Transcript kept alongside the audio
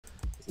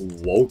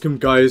Welcome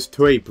guys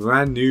to a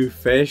brand new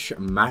fish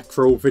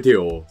macro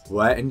video,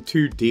 where in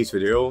today's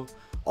video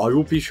I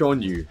will be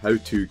showing you how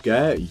to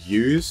get,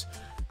 use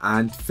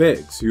and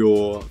fix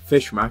your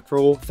fish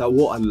macro that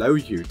will allow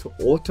you to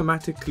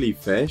automatically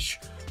fish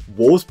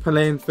whilst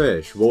playing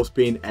fish, whilst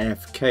being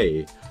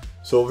AFK.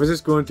 So this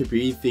is going to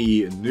be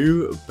the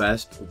new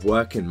best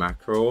working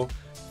macro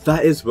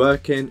that is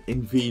working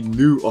in the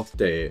new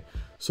update.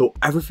 So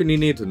everything you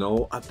need to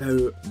know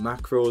about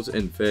macros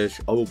in Fish,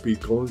 I will be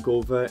going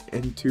over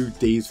in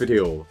today's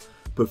video.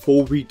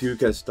 Before we do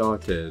get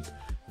started,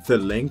 the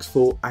links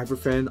for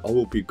everything I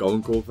will be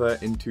going over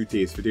in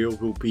today's video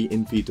will be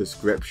in the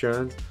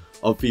description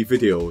of the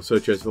video,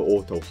 such as the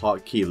auto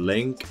hotkey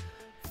link,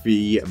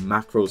 the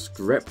macro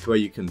script where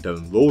you can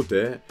download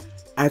it.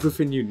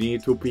 Everything you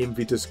need will be in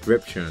the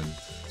description.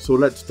 So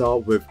let's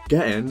start with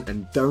getting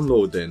and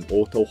downloading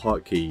auto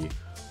hotkey.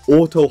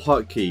 Auto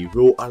hotkey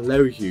will allow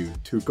you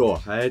to go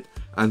ahead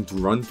and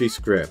run the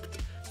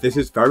script. This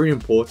is very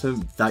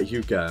important that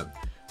you get.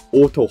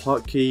 Auto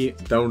hotkey,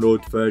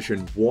 download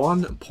version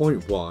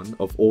 1.1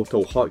 of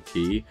auto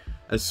hotkey.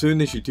 As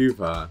soon as you do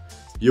that,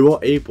 you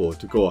are able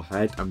to go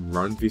ahead and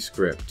run the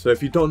script. So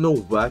if you don't know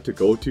where to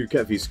go to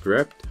get the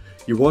script,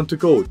 you want to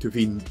go to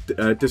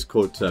the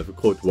Discord server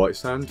called White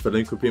Sand. The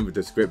link will be in the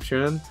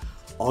description.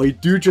 I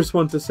do just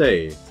want to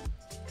say,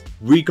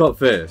 we got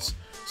this.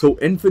 So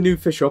in the new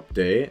fish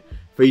update,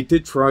 they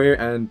did try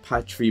and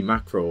patch the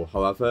macro,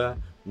 however,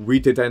 we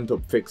did end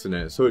up fixing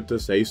it. So it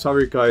does say,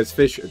 sorry guys,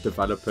 fish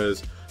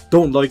developers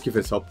don't like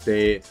this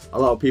update. A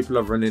lot of people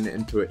are running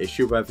into an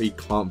issue where they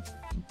can't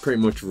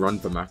pretty much run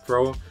the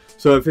macro.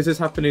 So if this is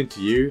happening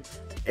to you,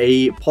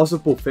 a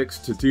possible fix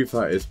to do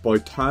that is by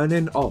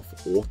turning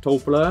off auto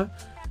blur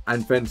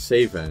and then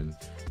saving.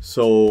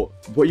 So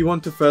what you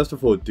want to first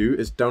of all do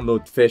is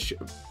download Fish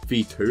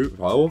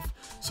v12.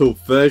 So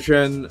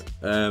version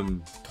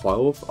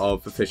 12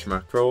 of the Fish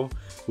macro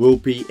will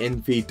be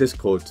in the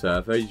Discord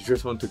server. You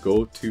just want to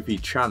go to the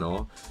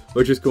channel,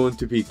 which is going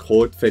to be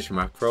called Fish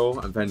macro,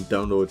 and then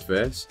download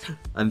this.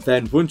 And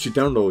then once you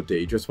download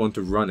it, you just want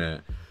to run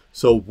it.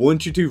 So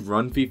once you do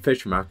run the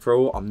Fish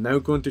macro, I'm now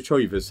going to show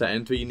you the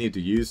settings that you need to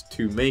use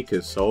to make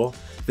it so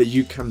that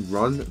you can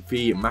run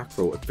the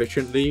macro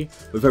efficiently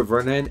without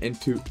running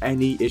into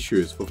any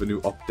issues for the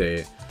new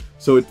update.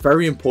 So it's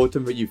very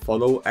important that you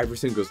follow every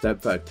single step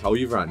that I tell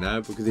you right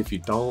now, because if you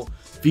don't,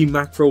 the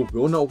macro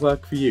will not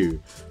work for you.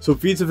 So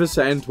these are the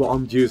settings what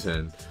I'm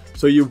using.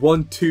 So you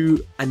want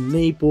to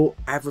enable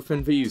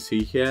everything that you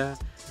see here,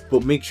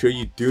 but make sure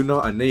you do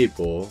not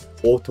enable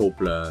auto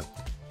blur,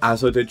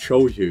 as I did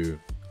show you.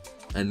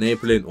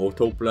 Enabling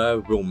auto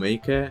blur will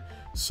make it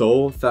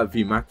so that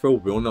the macro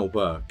will not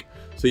work.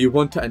 So you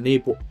want to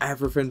enable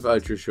everything that I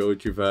just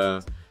showed you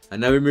there.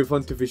 And now we move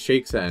on to the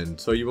shake setting.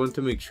 So you want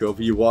to make sure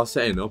that you are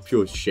setting up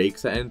your shake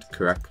setting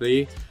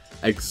correctly,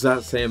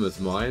 exact same as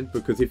mine,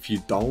 because if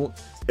you don't,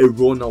 it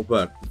will not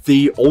work.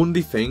 The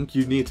only thing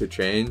you need to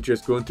change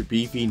is going to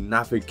be the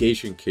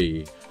navigation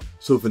key.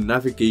 So the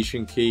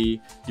navigation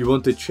key, you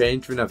want to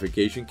change the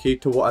navigation key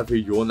to whatever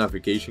your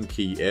navigation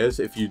key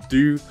is. If you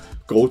do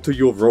go to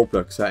your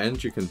Roblox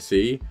settings, you can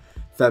see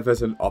that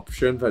there's an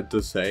option that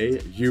does say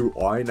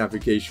UI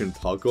navigation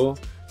toggle.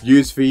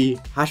 Use the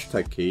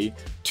hashtag key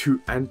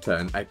to enter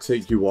and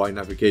exit UI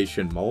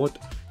navigation mode.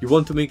 You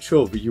want to make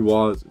sure that you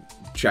are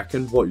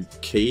checking what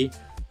key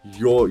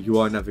your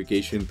UI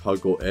navigation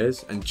toggle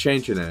is and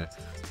changing it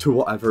to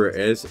whatever it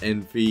is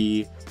in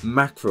the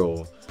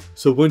macro.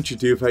 So once you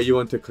do that, you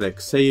want to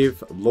click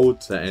save,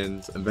 load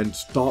settings, and then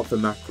start the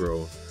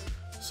macro.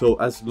 So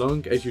as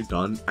long as you've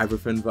done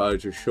everything that I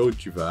just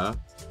showed you there,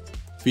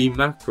 the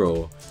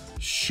macro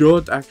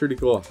should actually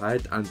go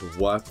ahead and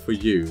work for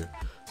you.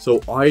 So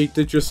I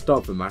did just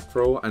start the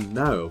macro, and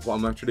now what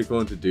I'm actually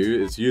going to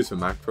do is use the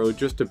macro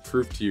just to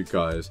prove to you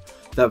guys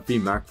that the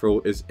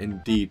macro is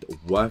indeed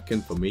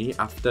working for me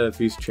after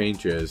these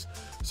changes.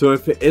 So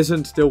if it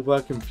isn't still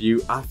working for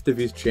you after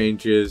these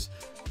changes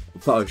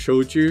that I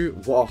showed you,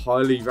 what I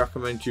highly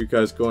recommend you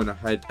guys going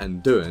ahead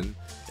and doing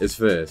is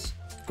this: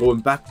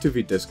 going back to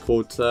the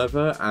Discord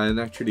server and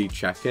actually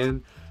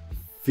checking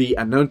the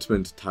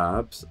announcement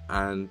tabs.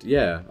 And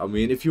yeah, I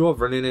mean, if you are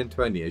running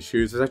into any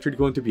issues, there's actually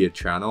going to be a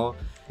channel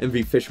in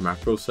the Fish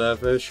macro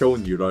server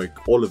showing you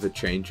like all of the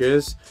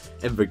changes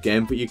in the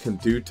game that you can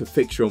do to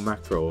fix your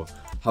macro.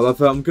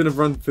 However, I'm going to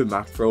run the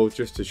macro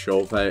just to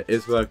show that it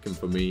is working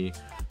for me.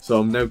 So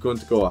I'm now going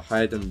to go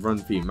ahead and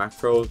run the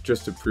macro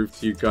just to prove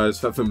to you guys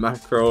that the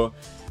macro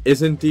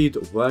is indeed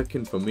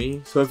working for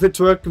me. So if it's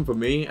working for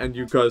me and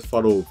you guys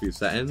follow these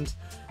settings,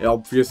 it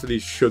obviously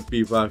should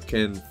be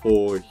working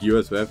for you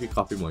as well if you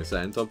copy my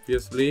settings,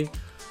 obviously.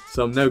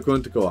 So I'm now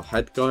going to go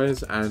ahead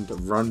guys and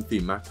run the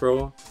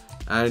macro,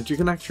 and you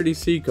can actually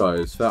see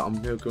guys that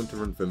I'm now going to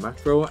run the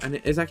macro and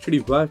it is actually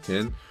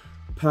working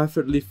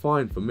perfectly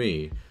fine for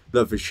me.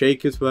 Look, the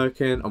shake is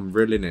working, I'm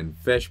reeling in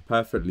fish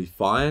perfectly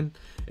fine.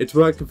 It's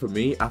working for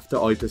me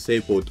after I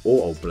disabled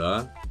auto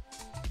blur,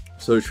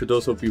 so it should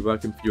also be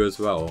working for you as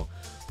well.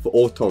 The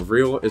auto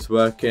reel is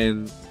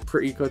working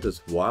pretty good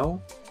as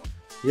well.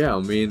 yeah, I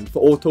mean,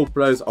 for auto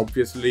blurs,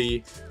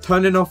 obviously,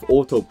 turning off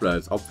auto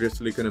blurs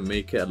obviously going to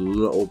make it a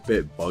little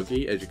bit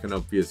buggy, as you can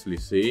obviously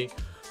see.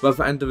 But at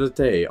the end of the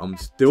day, I'm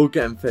still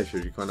getting fish,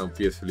 as you can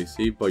obviously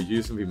see, by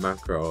using the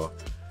macro.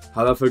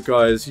 However,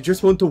 guys, you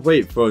just want to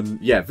wait for,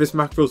 yeah, this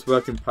macro is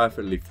working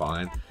perfectly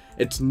fine.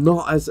 It's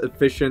not as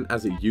efficient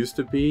as it used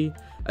to be,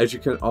 as you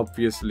can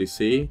obviously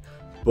see,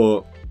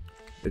 but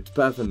it's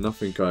better than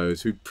nothing,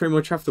 guys. We pretty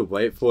much have to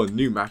wait for a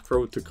new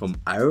macro to come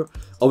out.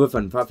 Other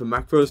than that, the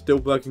macro is still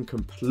working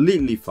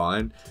completely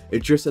fine.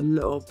 It's just a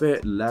little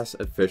bit less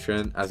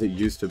efficient as it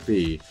used to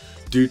be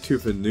due to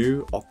the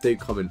new update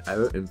coming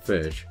out in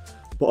Fish.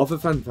 But other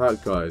than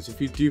that, guys, if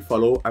you do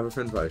follow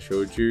everything that I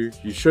showed you,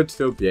 you should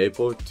still be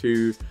able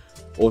to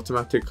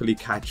automatically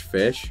catch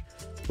fish.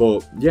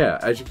 But yeah,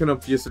 as you can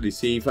obviously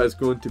see, that's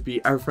going to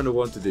be everything I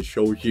wanted to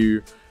show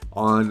you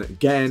on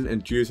getting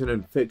and using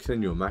and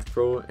fixing your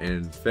macro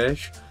in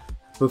Fish.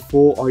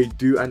 Before I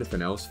do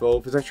anything else though,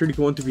 there's actually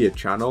going to be a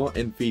channel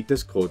in the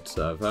Discord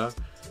server.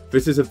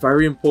 This is a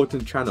very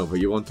important channel that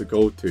you want to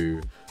go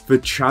to. The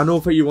channel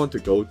that you want to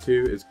go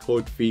to is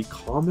called the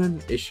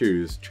Common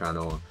Issues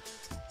channel.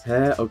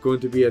 Here are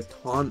going to be a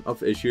ton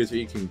of issues that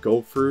you can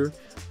go through.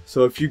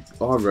 So if you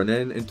are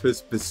running into a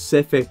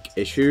specific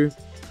issue,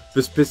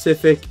 the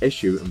specific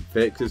issue and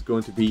fix is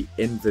going to be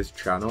in this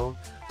channel.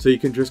 So you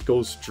can just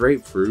go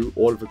straight through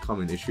all of the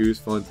common issues,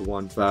 find the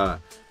one that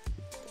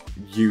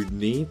you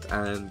need,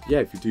 and yeah,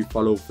 if you do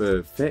follow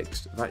the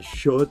fix, that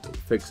should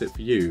fix it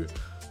for you.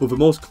 But the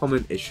most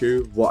common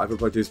issue, what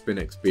everybody's been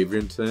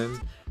experiencing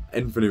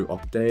in the new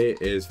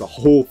update, is the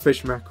whole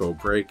fish macro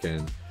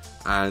breaking.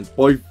 And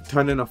by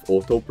turning off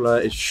auto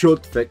blur, it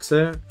should fix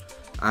it.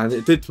 And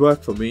it did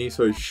work for me,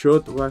 so it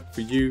should work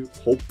for you,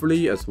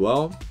 hopefully, as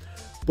well.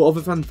 But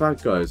other than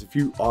that, guys, if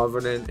you are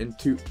running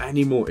into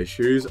any more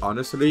issues,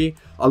 honestly,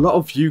 a lot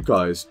of you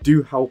guys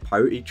do help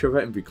out each other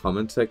in the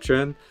comment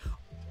section,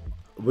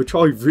 which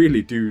I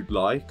really do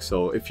like.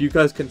 So if you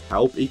guys can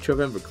help each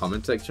other in the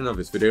comment section of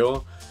this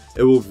video,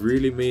 it will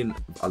really mean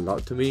a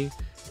lot to me.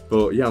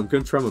 But yeah, I'm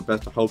going to try my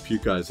best to help you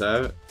guys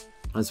out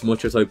as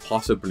much as I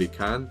possibly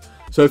can.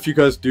 So if you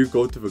guys do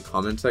go to the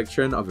comment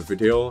section of a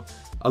video,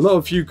 a lot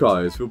of you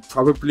guys will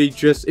probably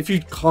just, if you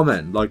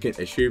comment like an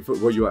issue for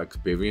what you are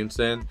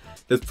experiencing,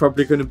 there's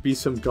probably going to be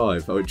some guy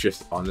that would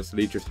just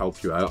honestly just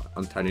help you out.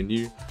 I'm telling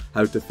you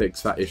how to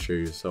fix that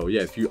issue. So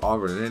yeah, if you are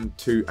running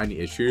into any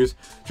issues,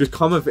 just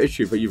comment the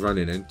issue that you're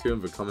running into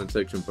in the comment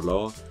section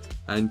below,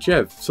 and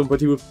yeah,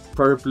 somebody will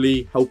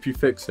probably help you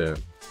fix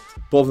it.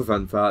 But other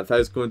than that, that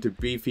is going to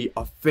be the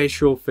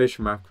official fish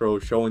macro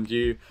showing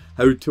you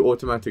how to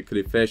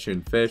automatically fish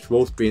in Fish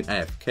whilst being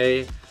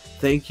AFK.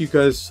 Thank you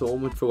guys so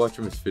much for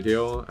watching this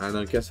video, and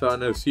I guess I'll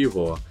now see you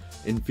all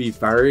in the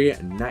very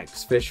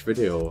next Fish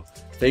video.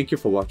 Thank you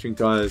for watching,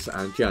 guys,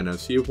 and yeah, I'll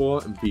see you all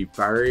in the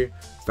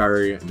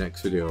very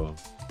next video.